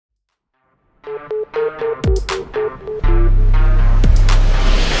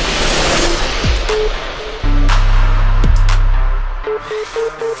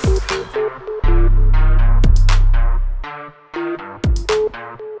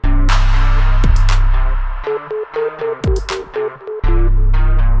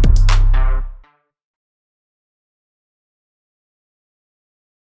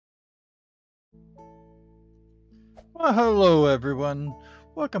Well, hello everyone.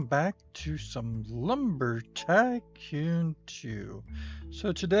 Welcome back to some Lumber Tycoon 2.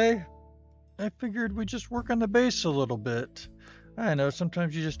 So today, I figured we'd just work on the base a little bit. I know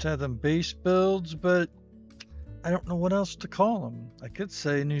sometimes you just have them base builds, but I don't know what else to call them. I could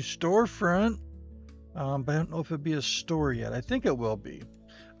say new storefront, but I don't know if it'd be a store yet. I think it will be.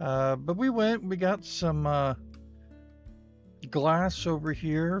 But we got some glass over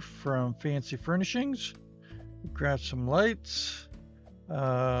here from Fancy Furnishings. Grabbed some lights,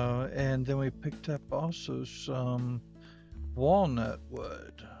 and then we picked up also some walnut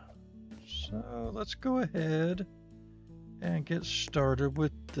wood. So let's go ahead and get started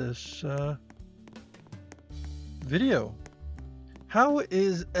with this video. How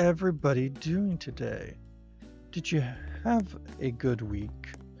is everybody doing today? Did you have a good week?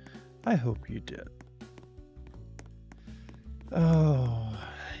 I hope you did. Oh,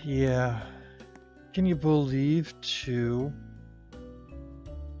 yeah. Can you believe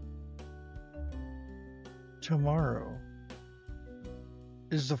tomorrow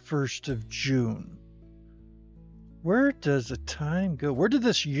is the 1st of June? Where does the time go? Where did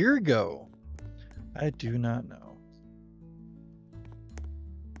this year go? I do not know.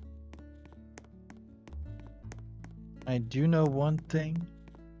 I do know one thing.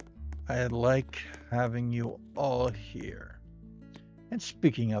 I like having you all here. And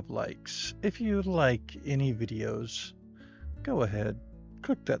speaking of likes, if you like any videos, go ahead,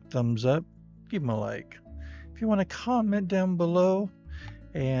 click that thumbs up, give them a like. If you want to comment down below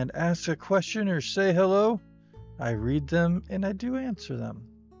and ask a question or say hello, I read them and I do answer them.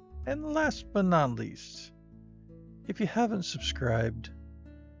 And last but not least, if you haven't subscribed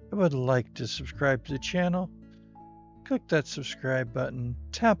and would like to subscribe to the channel, click that subscribe button,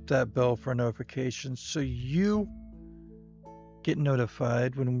 tap that bell for notifications so you get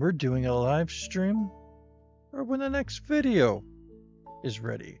notified when we're doing a live stream or when the next video is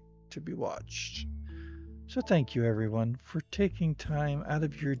ready to be watched. So thank you everyone for taking time out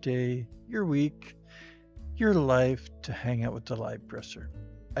of your day, your week, your life to hang out with DaLib Gresser.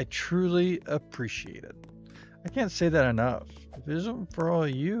 I truly appreciate it. I can't say that enough. If it isn't for all of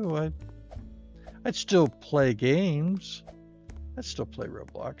you, I'd still play games. I'd still play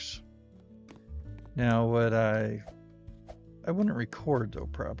Roblox. Now what I wouldn't record though,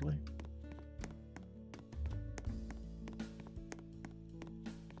 probably.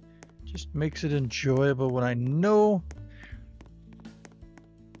 Just makes it enjoyable when I know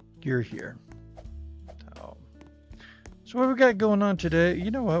you're here. So what we got going on today? You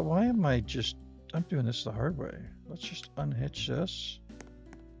know what? Why am I'm doing this the hard way. Let's just unhitch this.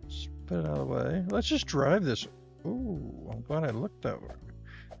 Let's put it out of the way. Let's just drive this. Ooh, I'm glad I looked that way.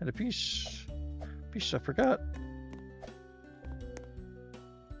 And a piece I forgot.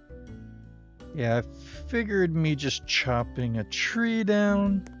 Yeah, I figured me just chopping a tree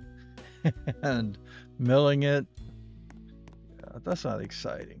down and milling it. Yeah, that's not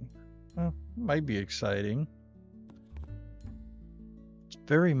exciting. Well, it might be exciting. It's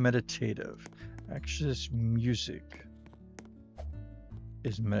very meditative. Actually, this music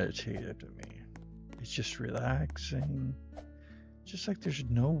is meditative to me. It's just relaxing. Just like there's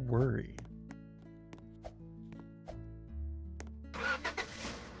no worry.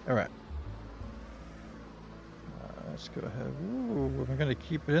 All right. Let's go ahead. Ooh, am I going to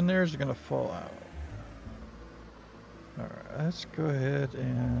keep it in there or is it going to fall out? Alright, let's go ahead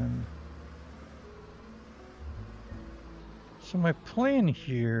and... So my plan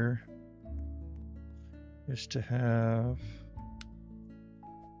here is to have...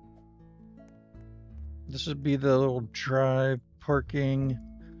 This would be the little drive parking,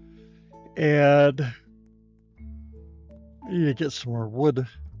 and you need to get some more wood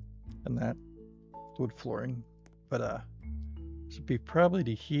and that wood flooring. But this would be probably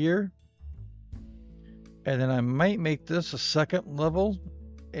to here, and then I might make this a second level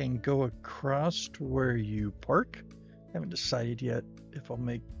and go across to where you park. I haven't decided yet if I'll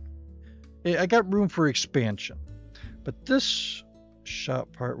make... I got room for expansion, but this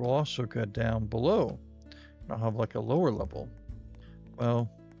shop part will also go down below. I'll have like a lower level.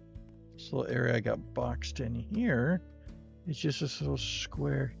 Well, this little area I got boxed in here is just this little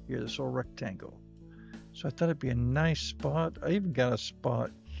square here, this little rectangle. So I thought it'd be a nice spot. I even got a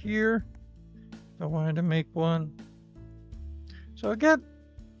spot here I wanted to make one. So I got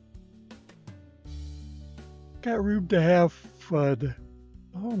room to have fun.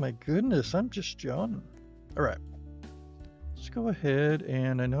 Oh my goodness, I'm just yawning. All right, let's go ahead,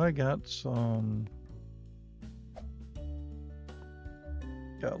 and I know I got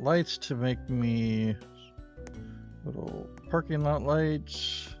lights to make me little parking lot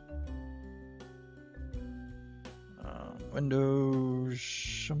lights. Windows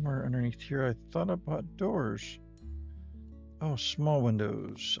somewhere underneath here. I thought about doors. Oh, small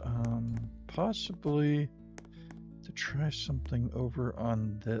windows. Possibly to try something over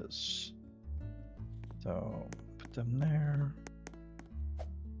on this. So put them there.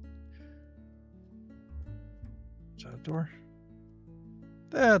 Is that a door?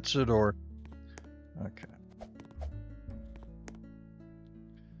 That's a door. Okay.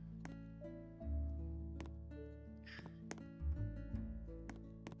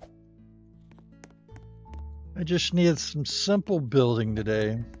 I just needed some simple building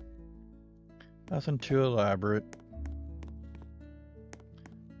today. Nothing too elaborate.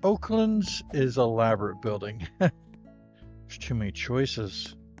 Oakland's is elaborate building. There's too many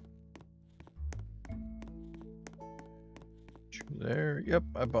choices. Two there. Yep,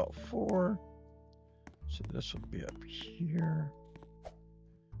 I bought 4. So this will be up here.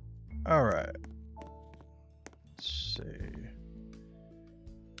 All right. Let's see.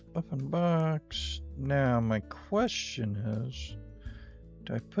 Open box. Now my question is,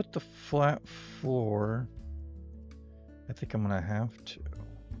 do I put the flat floor? I think I'm gonna have to.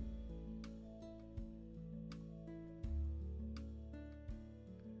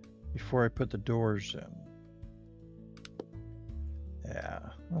 Before I put the doors in. Yeah,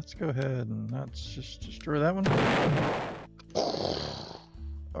 let's go ahead and let's just destroy that one.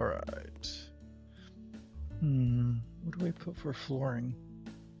 All right. What do we put for flooring?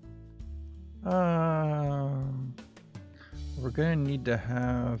 We're gonna need to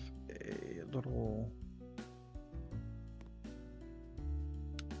have a little.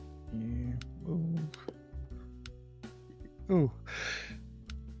 Ooh.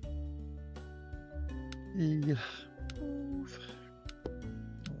 Yeah.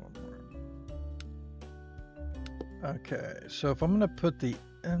 Okay, so if I'm gonna put the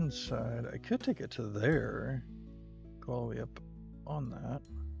inside, I could take it to there, go all the way up on that.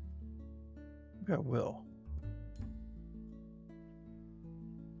 Maybe I will.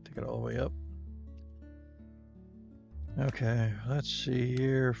 Take it all the way up. Okay, let's see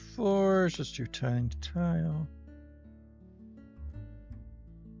here. Floors, let's do tile to tile.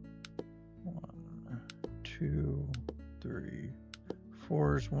 1, 2, 3,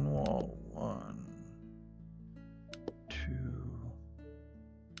 4's one wall. 1, 2,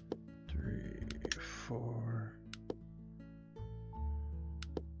 3, 4.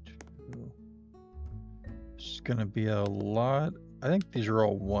 2. It's gonna be a lot. I think these are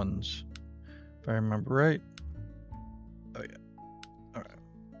all 1s, if I remember right. Oh yeah. All right.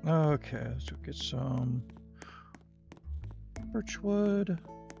 Okay, let's get some birch wood.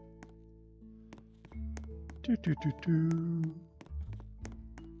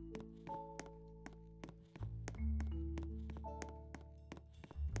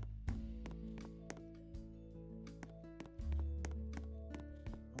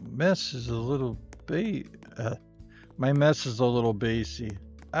 Mess is a little my mess is a little bassy.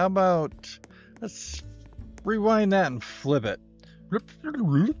 How about let's rewind that and flip it.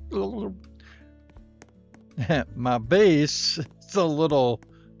 My bass is a little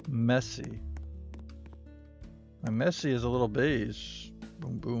messy. My messy is a little bass.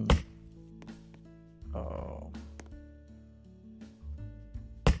 Boom, boom. Oh.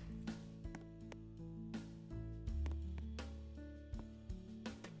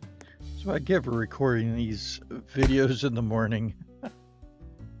 That's what I get for recording these videos in the morning.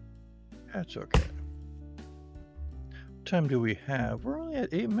 That's okay. What time do we have? We're only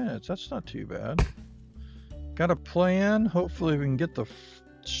at 8 minutes. That's not too bad. Got a plan. Hopefully we can get the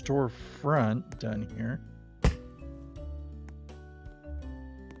store front done here.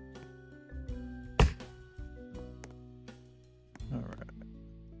 Alright.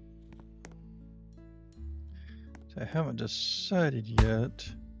 So I haven't decided yet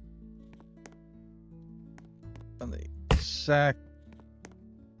on the exact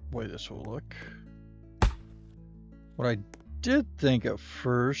way this will look. What I did think at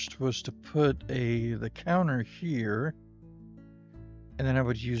first was to put the counter here, and then I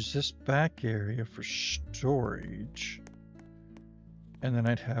would use this back area for storage, and then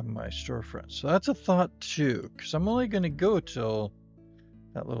I'd have my storefront. So that's a thought too, because I'm only going to go till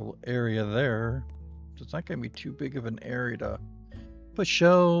that little area there. So it's not going to be too big of an area to put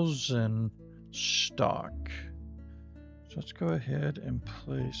shelves and stock. So let's go ahead and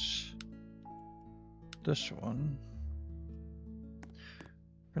place this one.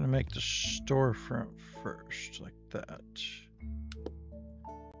 We're gonna make the storefront first, like that.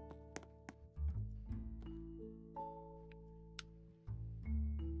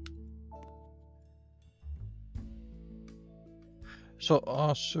 So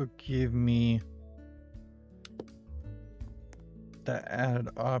also give me that added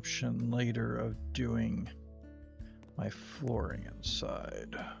option later of doing my flooring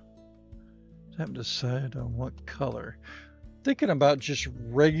inside. I haven't decided on what color. Thinking about just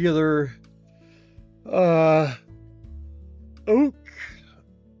regular oak,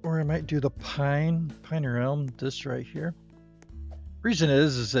 or I might do the pine or elm, this right here. Reason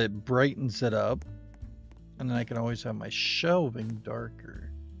is it brightens it up, and then I can always have my shelving darker.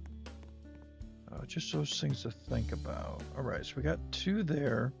 Just those things to think about. All right, so we got 2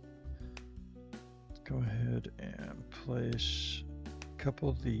 there. Let's go ahead and place a couple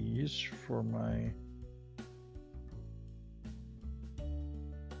of these for my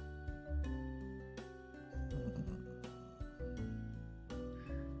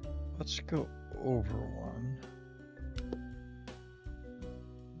let's go over one.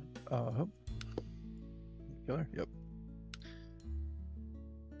 Yep.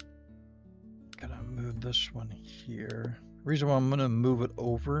 Gonna move this one here. Reason why I'm gonna move it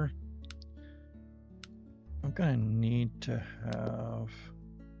over, I'm gonna need to have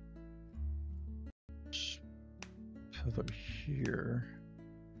pillar here,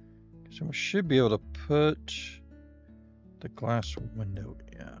 so we should be able to put the glass window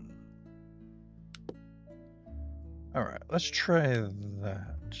in. All right, let's try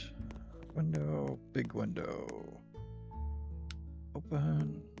that. Window, big window.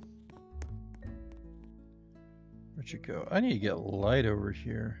 Open. Where'd you go? I need to get light over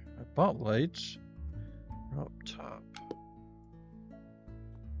here. I bought lights. They're up top.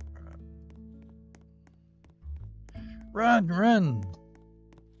 Run, run!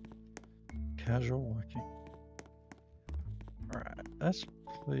 Casual walking. Alright, let's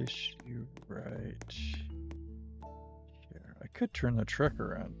place you right here. I could turn the truck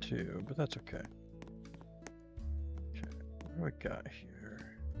around too, but that's okay. Okay, what do I got here?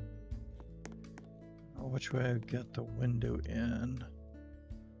 Oh, which way I get the window in?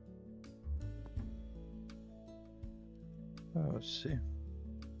 Oh, let's see.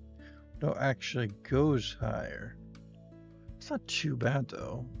 No, actually goes higher. It's not too bad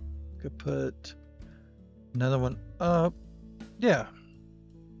though. Could put another one up. Yeah.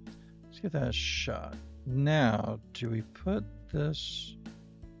 Let's get that shot. Now, do we put this?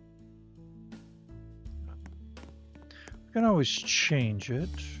 We can always change it.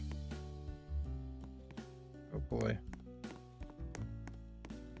 Oh boy.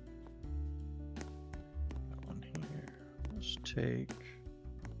 That one here. Let's take.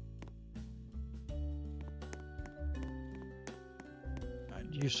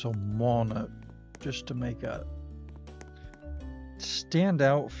 I'd use some walnut just to make it stand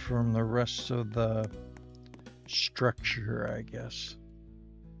out from the rest of the structure, I guess.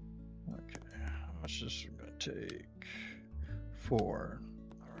 Okay, how much is this going to take? 4.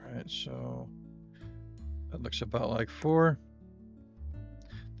 All right, so that looks about like 4.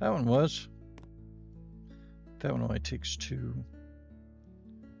 That one was. That one only takes 2.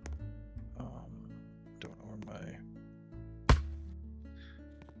 Don't know where my.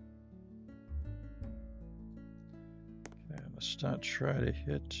 Okay, let's not try to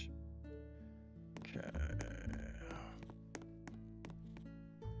hit. Okay.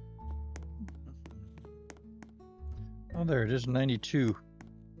 Oh, there it is, 92.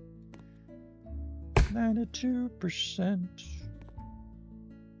 92%.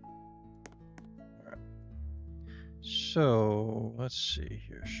 All right. So let's see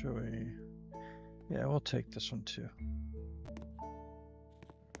here. Shall we? Yeah, we'll take this one too. All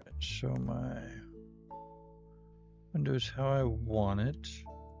right, show my windows how I want it.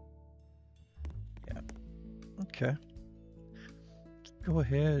 Yeah. Okay. Let's go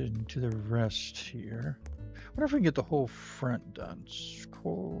ahead and do the rest here. I wonder if we can get the whole front done. It's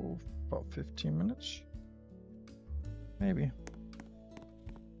cool. About 15 minutes. Maybe.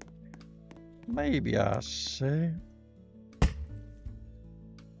 Maybe I say.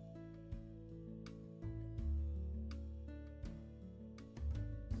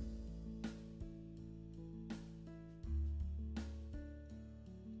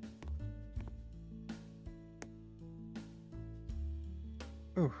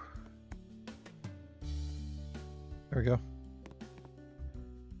 Ooh. There we go.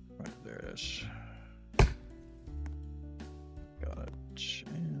 Right, there it is. Got it.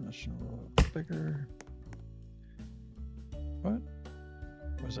 And this one a little bigger. What?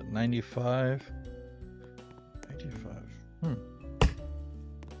 Was it 95? 95.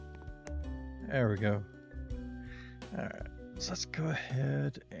 There we go. Alright, so let's go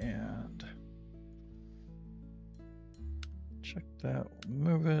ahead and check that.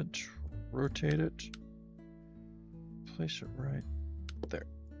 Move it, rotate it, place it right there.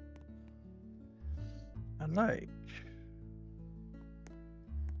 I like.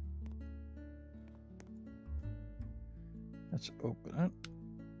 Let's open it.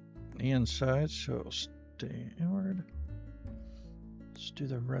 The inside, so it'll stay inward. Let's do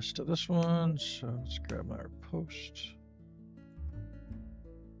the rest of this one. So let's grab our post.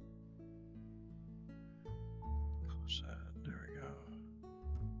 Close that. There we go.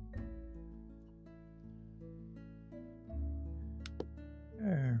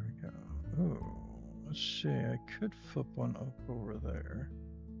 There we go. Oh, let's see. I could flip one up over there.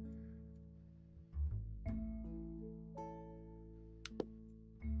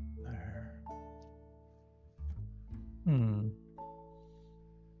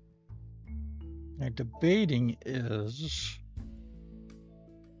 My debating is,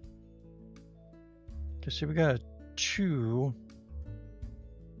 okay, see, we got a 2.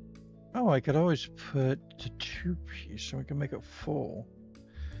 Oh, I could always put the 2-piece so we can make it full.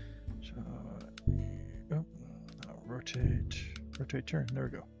 So, oh, rotate, turn. There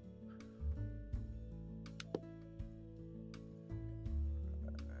we go.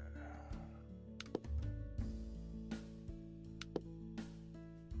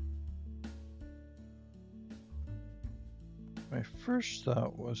 My first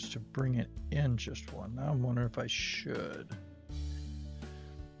thought was to bring it in just one. Now I'm wondering if I should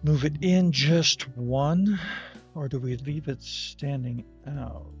move it in just one, or do we leave it standing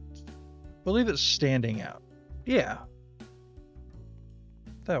out? We'll leave it standing out. Yeah.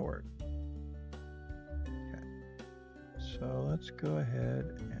 That worked. Okay. So let's go ahead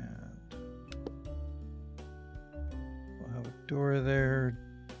and we'll have a door there,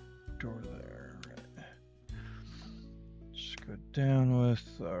 door there. Go down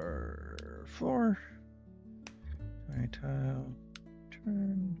with our floor. Tiny tile,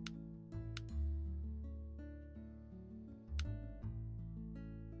 turn.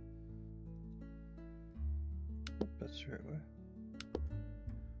 That's the right way.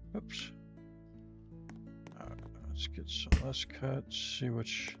 Oops. Let's get some less cuts. See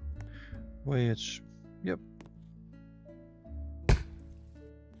which way it's. Yep.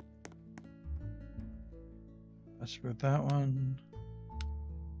 Let's move that one.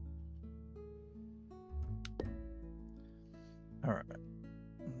 All right.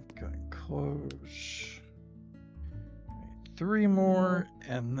 Go and close. 3 more,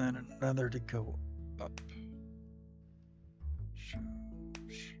 and then another to go up. So,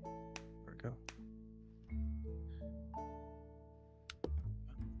 there we go.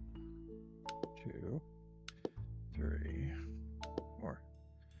 2, 3, 4.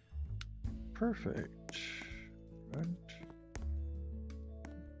 Perfect. Right.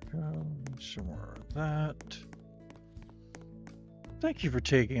 Some more of that. Thank you for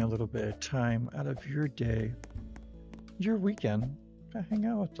taking a little bit of time out of your day, your weekend, to hang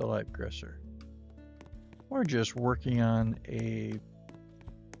out with DaLib Gresser. Or just working on the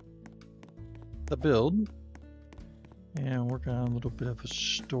build and working on a little bit of a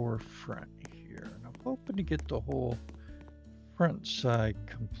storefront here. And I'm hoping to get the whole front side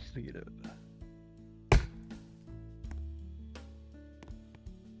completed.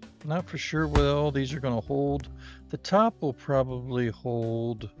 Not for sure what all these are going to hold. The top will probably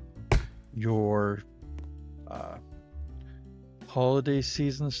hold your holiday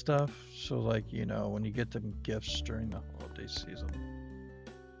season stuff. So like, you know, when you get them gifts during the holiday season.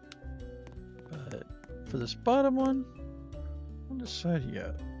 But for this bottom one, I haven't decided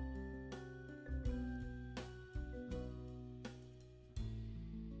yet.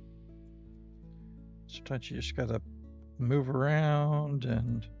 Sometimes you just gotta move around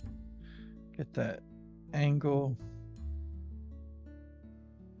and get that angle.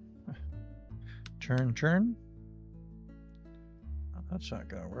 Turn. Oh, that's not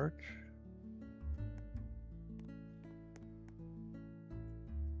gonna work.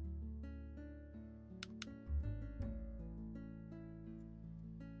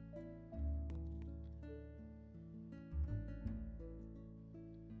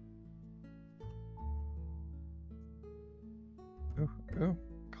 Oh,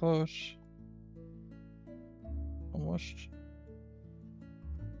 close. Almost.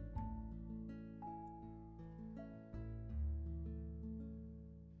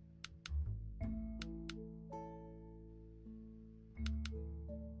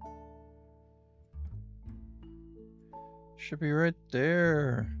 Should be right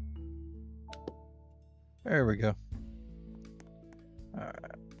there. There we go. Alright.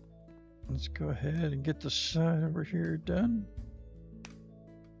 Let's go ahead and get the side over here done.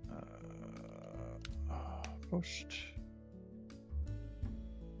 Post.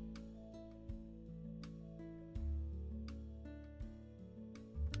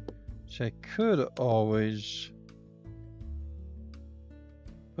 So I could always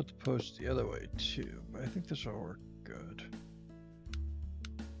put the post the other way too, but I think this will work good.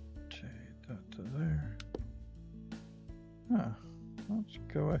 Take that to there. Let's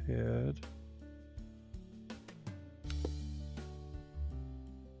go ahead.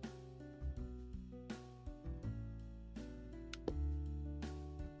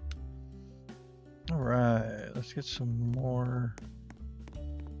 All right, let's get some more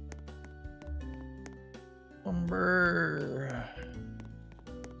lumber.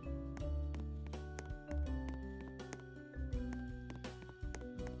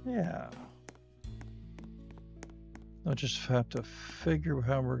 Yeah. I'll just have to figure out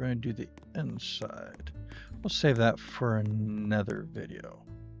how we're going to do the inside. We'll save that for another video.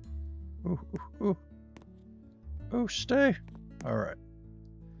 Ooh, ooh, ooh. Ooh, stay. All right.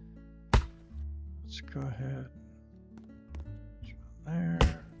 Let's go ahead. There.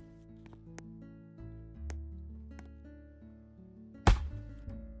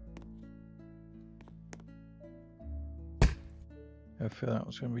 I feel that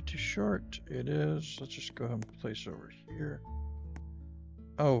was going to be too short. It is. Let's just go ahead and place over here.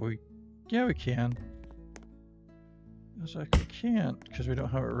 Oh, yeah, we can. It's like we can't because we don't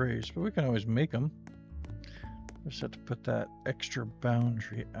have it raised, but we can always make them. Just have to put that extra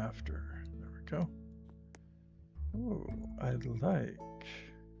boundary after. There we go. Oh, I like.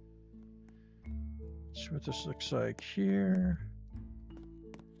 Let's see what this looks like here.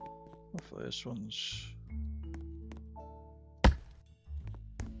 Hopefully this one's.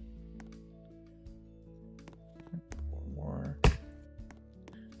 One more.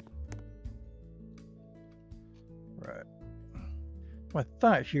 Right. My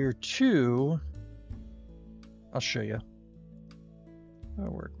thought here too. I'll show you.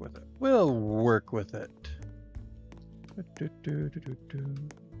 I'll work with it. We'll work with it. I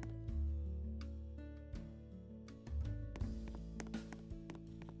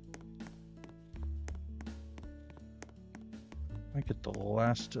get the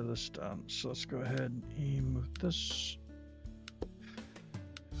last of this done, so let's go ahead and move this.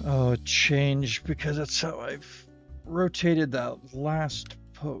 Oh, it changed because that's how I've rotated that last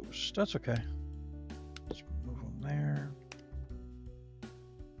post. That's okay. Let's move them there.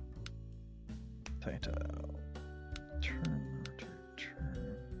 Tight out. Turn, rotate,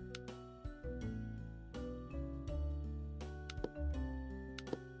 turn.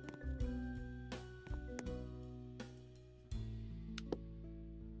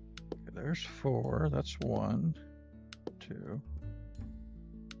 Okay, there's 4. That's 1, 2,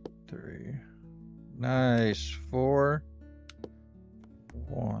 3. Nice. 4,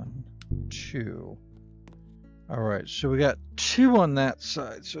 1, 2. All right, so we got 2 on that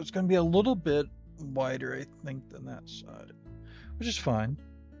side, so it's going to be a little bit wider, I think, than that side, which is fine.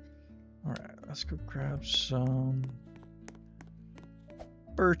 All right, let's go grab some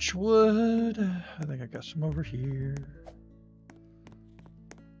birch wood. I think I got some over here.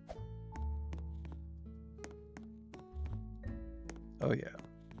 Oh yeah.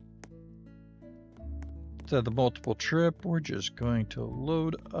 So the multiple trip, we're just going to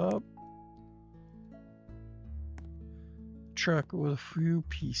load up truck with a few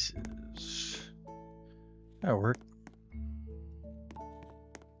pieces. That'll work.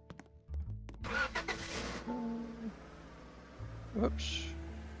 Whoops.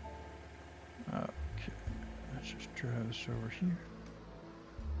 Okay, let's just drive this over here.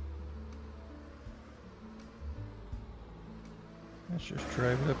 Let's just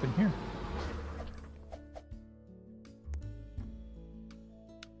drive it up in here.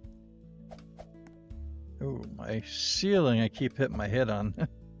 Oh, my ceiling, I keep hitting my head on.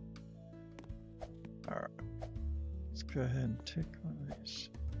 Alright. Let's go ahead and take one of these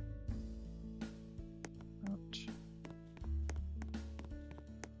out.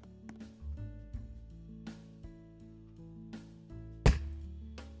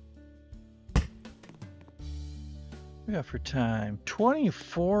 We got for time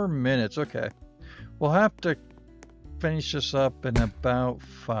 24 minutes. Okay, we'll have to finish this up in about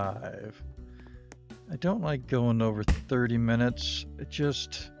 5. I don't like going over 30 minutes. It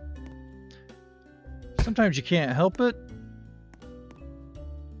just, sometimes you can't help it,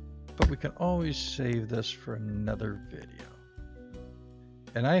 but we can always save this for another video.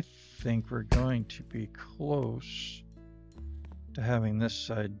 And I think we're going to be close to having this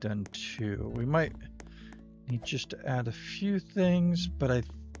side done too. We might need just to add a few things, but I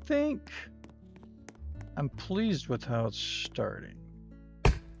think I'm pleased with how it's starting.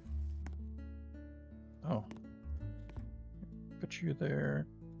 Oh, put you there,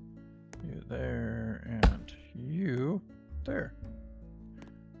 and you there.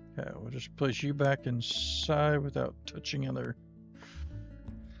 Okay, we'll just place you back inside without touching other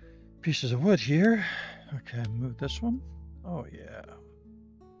pieces of wood here. Okay, move this one. Oh yeah.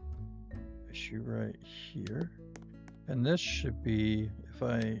 Place you right here. And this should be, if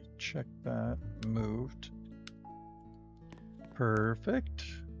I check that, moved. Perfect.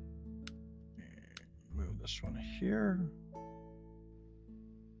 Move this one here.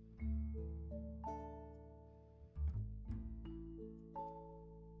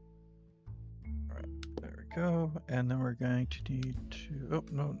 All right, there we go. And then we're going to need to, oh,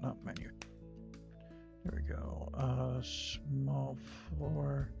 no, not menu. There we go. Small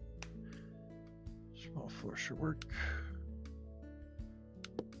floor. Small floor should work.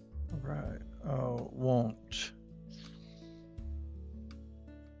 All right. Oh, it won't.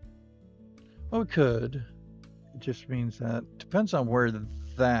 Oh, it could. It just means that depends on where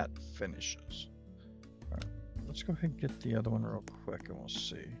that finishes. All right. Let's go ahead and get the other one real quick and we'll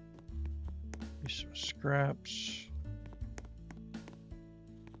see. Use some scraps.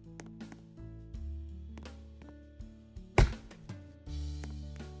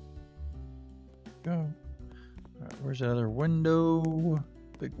 Go. All right, where's the other window?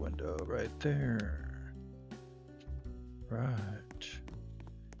 Big window right there. Right.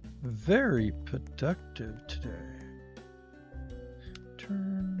 Very productive today.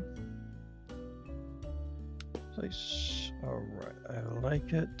 Turn. Place. All right, I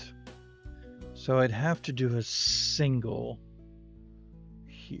like it. So I'd have to do a single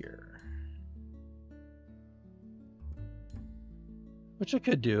here. Which I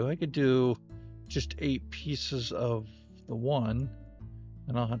could do. I could do just 8 pieces of the one,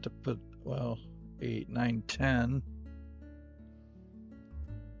 and I'll have to put, well, 8, 9, 10.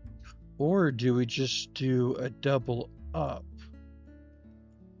 Or do we just do a double up?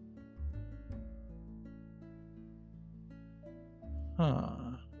 Huh.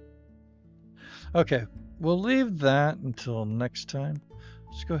 Okay, we'll leave that until next time.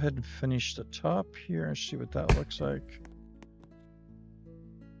 Let's go ahead and finish the top here and see what that looks like.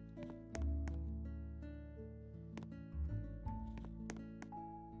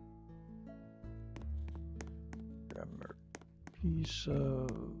 Grab a piece of...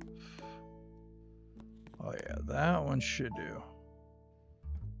 Oh yeah, that one should do.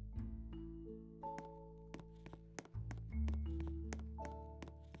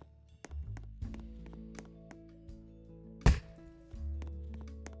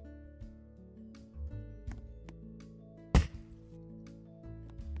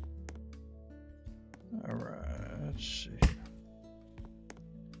 All right, let's see.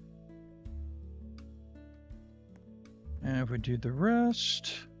 And if we do the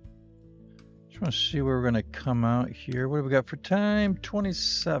rest, just want to see where we're going to come out here. What have we got for time?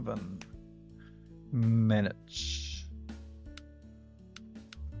 27 minutes.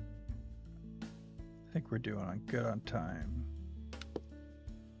 I think we're doing good on time.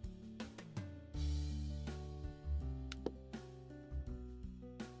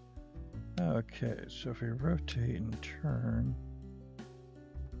 Okay, so if we rotate and turn,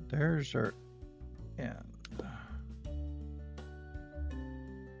 there's our end.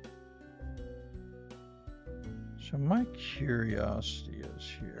 So my curiosity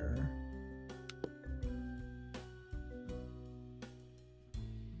is here.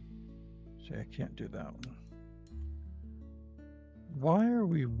 See, I can't do that one. Why are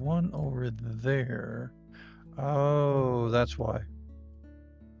we one over there? Oh, that's why.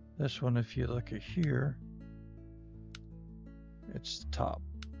 This one, if you look at here, it's the top.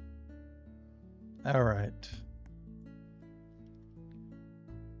 All right.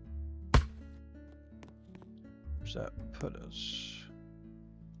 Where's that put us?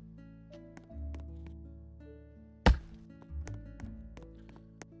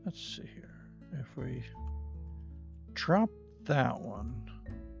 Let's see here. If we drop that one,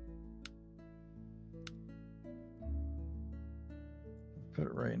 put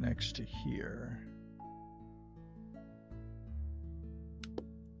it right next to here.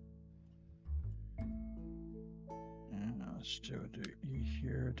 And let's do E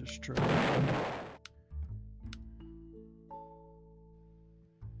here, destroy that one.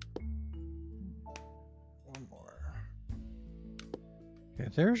 One more. Okay,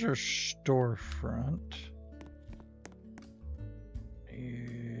 there's our storefront.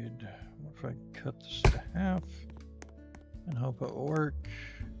 What if I cut this to half? and hope it will work.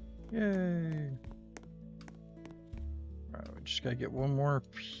 Yay! Alright, we just gotta get one more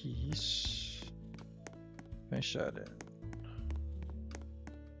piece. Finish that in.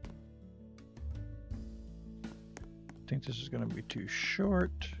 I think this is gonna be too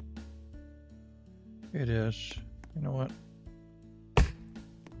short. It is. You know what?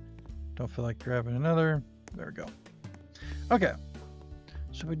 Don't feel like grabbing another. There we go. Okay.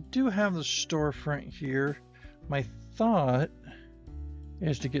 So we do have the storefront here. My thought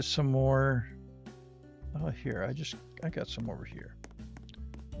is to get some more. Oh, here. I got some over here.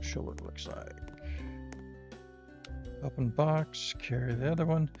 I'll show what it looks like. Open box, carry the other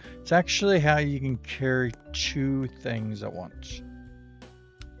one. It's actually how you can carry two things at once.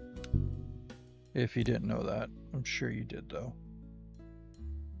 If you didn't know that. I'm sure you did though.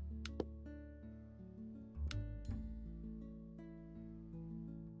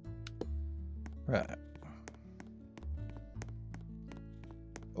 Right.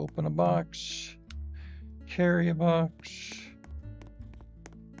 Open a box. Carry a box.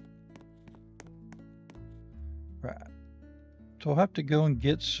 Right. So I'll have to go and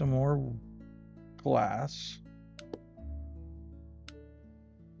get some more glass.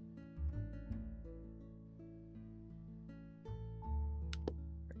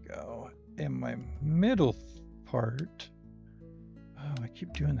 There we go. In my middle part. Oh, I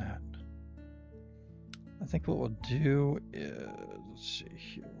keep doing that. I think what we'll do is, let's see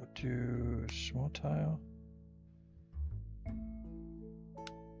here, we'll do small tile.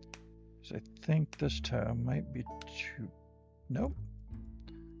 So I think this tile might be too, nope.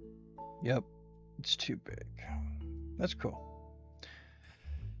 Yep, it's too big. That's cool.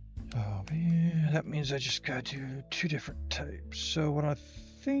 Oh man, that means I just gotta do two different types. So what I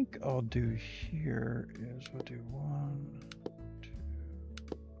think I'll do here is we'll do 1,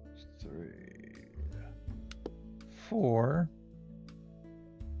 2, 3, 4.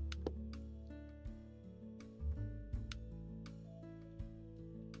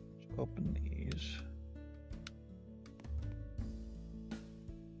 Let's open these.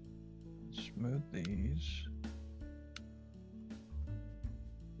 Smooth these.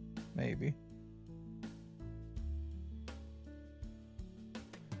 Maybe.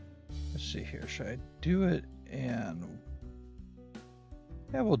 Let's see here. Should I do it in...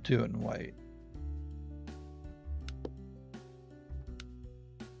 Yeah, we'll do it in white.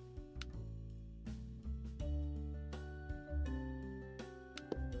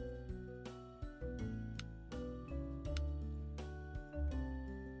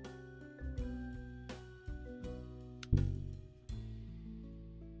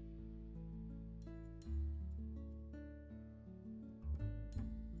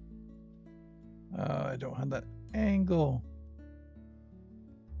 I don't have that angle.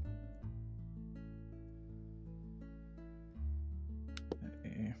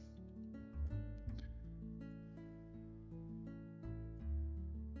 Okay.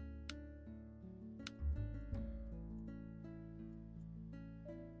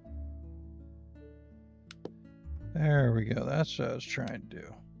 There we go. That's what I was trying to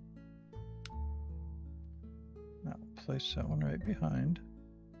do. Now place that one right behind.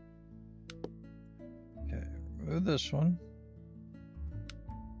 Move this one.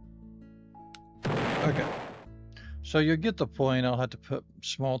 Okay. So you'll get the point. I'll have to put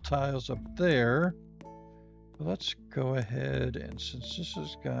small tiles up there. But let's go ahead and since this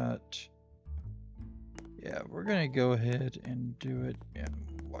has got... Yeah, we're going to go ahead and do it in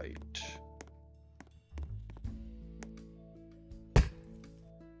white.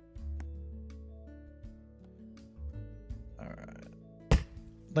 Alright.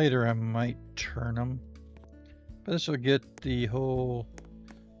 Later I might turn them. But this will get the whole,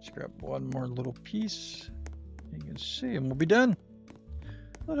 let's grab one more little piece. You can see, and we'll be done.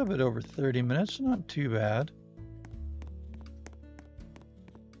 A little bit over 30 minutes, not too bad.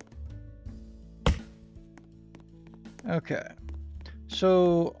 Okay,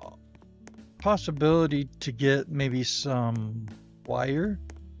 so possibility to get maybe some wire,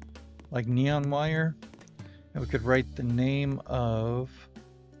 like neon wire, and we could write the name of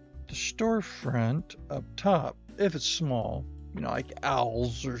the storefront up top. If it's small, you know, like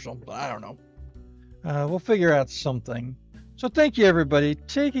owls or something, I don't know. We'll figure out something. So thank you everybody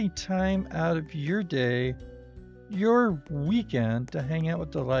taking time out of your day, your weekend to hang out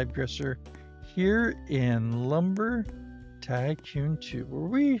with DaLib Gresser here in Lumber Tycoon 2, where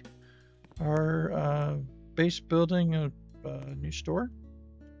we are base building a new store,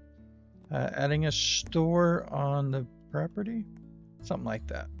 adding a store on the property, something like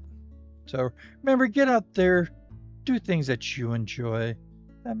that. So remember, get out there, do things that you enjoy,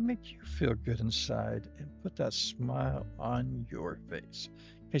 that make you feel good inside and put that smile on your face.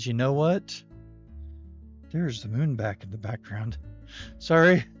 Because you know what? There's the moon back in the background.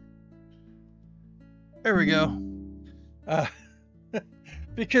 Sorry. There we go.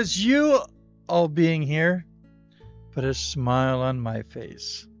 Because you all being here put a smile on my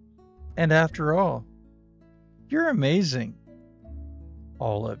face. And after all, you're amazing.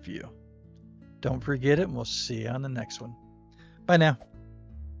 All of you. Don't forget it, and we'll see you on the next one. Bye now.